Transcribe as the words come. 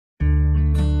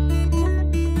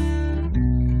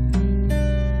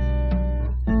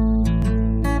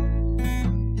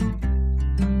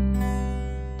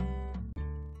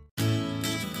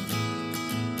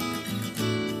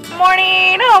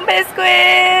home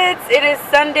biscuits. It is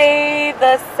Sunday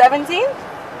the 17th,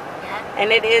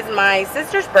 and it is my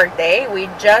sister's birthday. We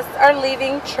just are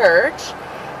leaving church,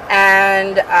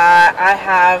 and I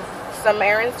have some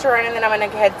errands to run, and then I'm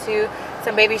gonna head to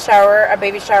a baby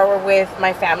shower with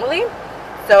my family.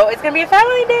 So it's gonna be a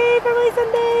family day, family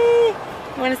Sunday.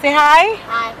 You wanna say hi?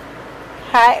 Hi.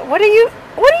 Hi. What are you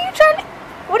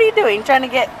doing? Trying to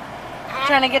get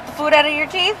the food out of your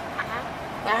teeth?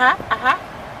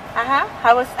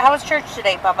 How was church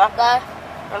today, Papa? Good.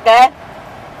 Good?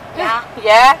 Yeah.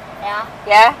 Yeah? Yeah.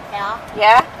 Yeah? Yeah.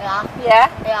 Yeah? Yeah. Yeah?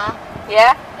 Yeah.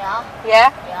 Yeah? Yeah.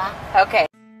 Yeah? Yeah. Okay.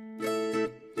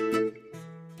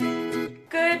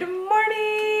 Good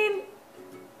morning.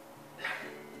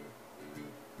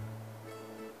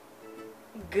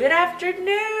 Good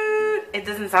afternoon. It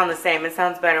doesn't sound the same. It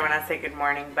sounds better when I say good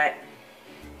morning, but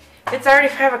it's already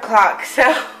 5 o'clock, so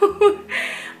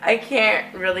I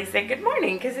can't really say good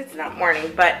morning because it's not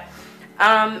morning. But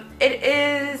it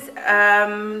is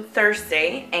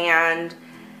Thursday, and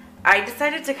I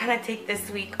decided to kind of take this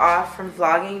week off from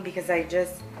vlogging because I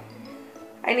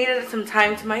needed some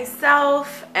time to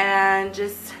myself and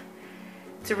just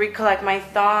to recollect my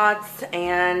thoughts.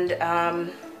 And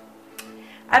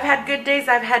I've had good days,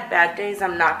 I've had bad days,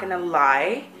 I'm not gonna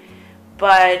lie,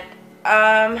 but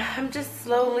I'm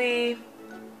slowly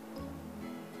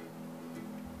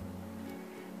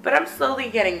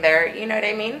getting there, you know what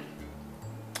I mean?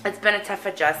 It's been a tough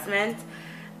adjustment,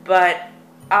 but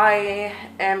I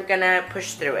am gonna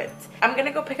push through it. I'm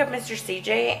gonna go pick up Mr.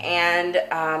 CJ, and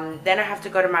then I have to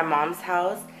go to my mom's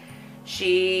house.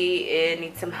 She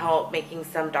needs some help making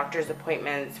some doctor's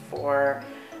appointments for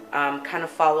kind of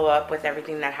follow up with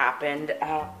everything that happened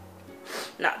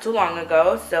not too long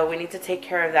ago, so we need to take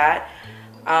care of that.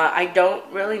 I don't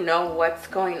really know what's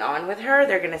going on with her.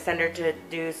 They're gonna send her to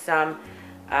do some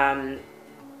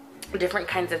different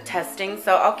kinds of testing,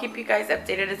 so I'll keep you guys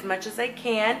updated as much as I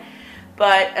can.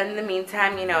 But in the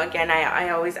meantime, you know, again, I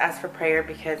always ask for prayer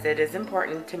because it is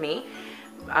important to me.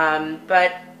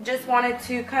 But just wanted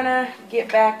to kind of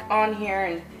get back on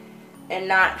here and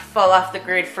not fall off the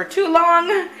grid for too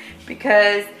long,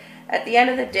 because at the end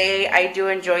of the day, I do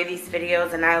enjoy these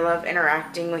videos and I love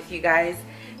interacting with you guys.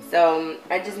 So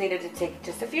I just needed to take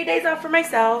just a few days off for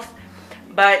myself.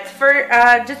 But for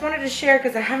just wanted to share,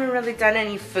 because I haven't really done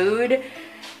any food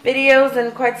videos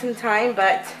in quite some time.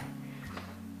 But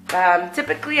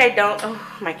typically I don't. Oh,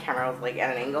 my camera was like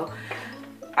at an angle.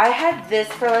 I had this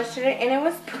for lunch today, and it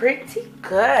was pretty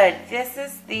good. This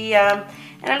is the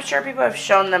and I'm sure people have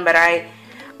shown them, but I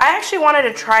actually wanted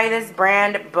to try this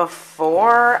brand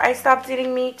before I stopped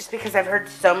eating meat, just because I've heard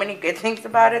so many good things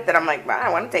about it that I'm like, wow, I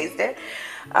want to taste it.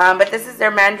 But this is their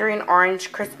Mandarin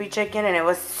Orange Crispy Chicken, and it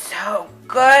was so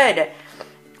good.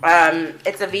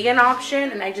 It's a vegan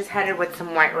option, and I just had it with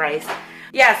some white rice.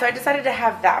 Yeah, so I decided to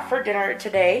have that for dinner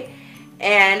today.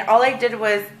 And all I did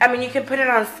was, I mean, you can put it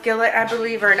on a skillet, I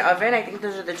believe, or an oven. I think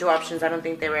those are the two options. I don't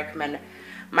think they recommend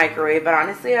microwave, but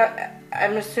honestly,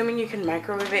 I'm assuming you can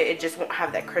microwave it. It just won't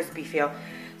have that crispy feel.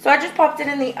 So I just popped it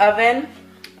in the oven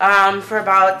for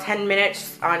about 10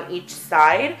 minutes on each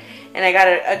side, and I got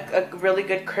a really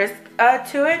good crisp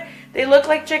to it. They look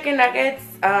like chicken nuggets.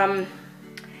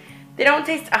 They don't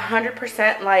taste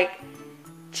 100% like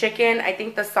chicken. I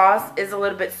think the sauce is a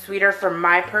little bit sweeter for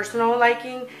my personal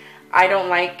liking. I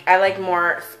like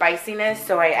more spiciness,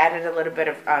 so I added a little bit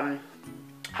of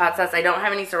hot sauce. I don't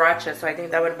have any sriracha, so I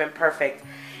think that would have been perfect.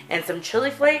 And some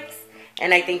chili flakes,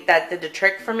 and I think that did the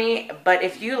trick for me. But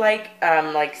if you like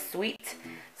sweet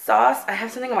sauce, I have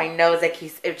something on my nose that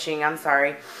keeps itching, I'm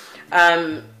sorry.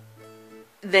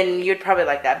 Then you'd probably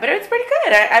like that. But it's pretty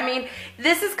good. I mean,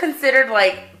 this is considered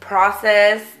like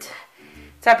processed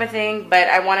type of thing, but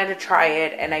I wanted to try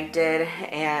it, and I did.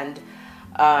 And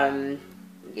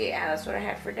yeah, that's what I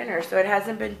had for dinner, so it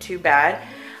hasn't been too bad.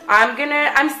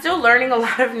 I'm still learning a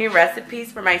lot of new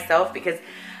recipes for myself, because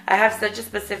I have such a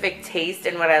specific taste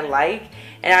in what I like,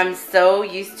 and I'm so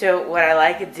used to what I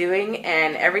like doing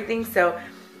and everything. So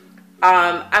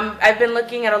I've been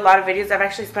looking at a lot of videos. I've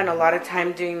actually spent a lot of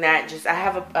time doing that. I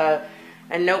have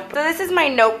a notebook. So this is my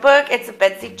notebook. It's a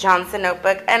Betsy Johnson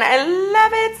notebook, and I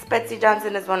love it. Betsy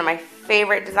Johnson is one of my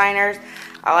favorite designers.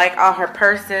 I like all her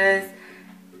purses,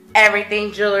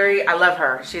 everything, jewelry. I love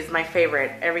her. She's my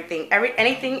favorite. Anything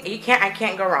I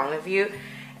can't go wrong. If you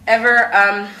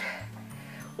ever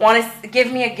want to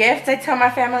give me a gift, I tell my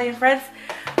family and friends,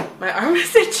 my arm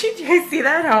is itchy. Do you guys see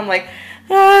that? I'm like,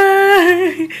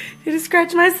 I just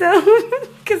scratch myself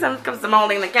because I'm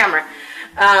holding the camera.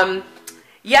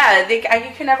 Yeah, you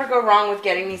can never go wrong with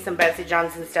getting me some Betsy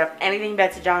Johnson stuff. Anything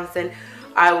Betsy Johnson.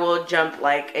 I will jump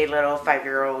like a little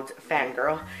 5-year-old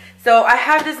fangirl. So I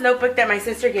have this notebook that my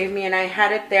sister gave me, and I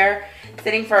had it there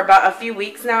sitting for about a few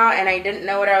weeks now, and I didn't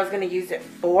know what I was going to use it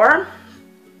for.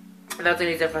 I was going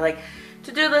to use it for like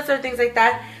to-do lists or things like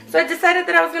that. So I decided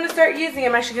that I was going to start using it.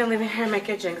 I'm actually going to leave it here in my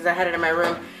kitchen because I had it in my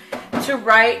room to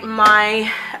write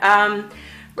my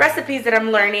recipes that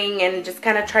I'm learning and just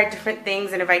kind of try different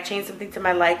things, and if I change something to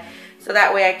my life, so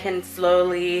that way I can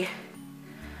slowly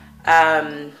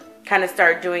kind of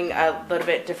start doing a little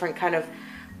bit different kind of,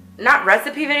 not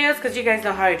recipe videos, because you guys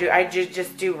know how I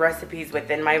just do recipes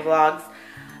within my vlogs.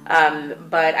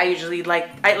 But I usually like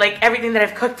everything that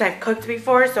I've cooked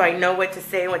before, so I know what to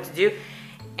say and what to do.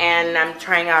 And I'm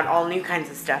trying out all new kinds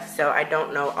of stuff, so I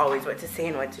don't know always what to say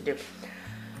and what to do.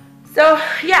 So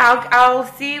yeah, I'll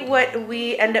see what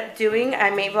we end up doing. I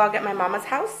may vlog at my mama's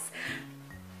house.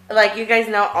 Like you guys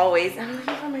know, always. I'm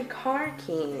looking for my car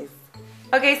keys.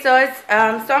 Okay, so it's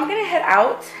so I'm gonna head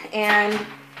out and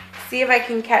see if I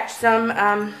can catch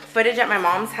some footage at my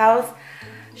mom's house.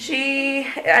 She,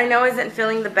 I know, isn't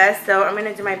feeling the best, so I'm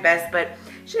gonna do my best, but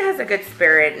she has a good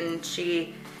spirit, and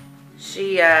she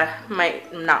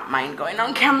might not mind going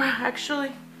on camera,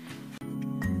 actually.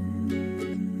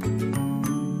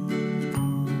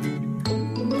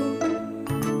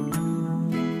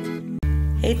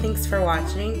 Hey, thanks for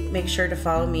watching. Make sure to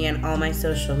follow me on all my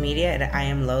social media at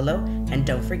EyeAmLolo, and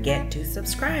don't forget to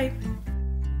subscribe.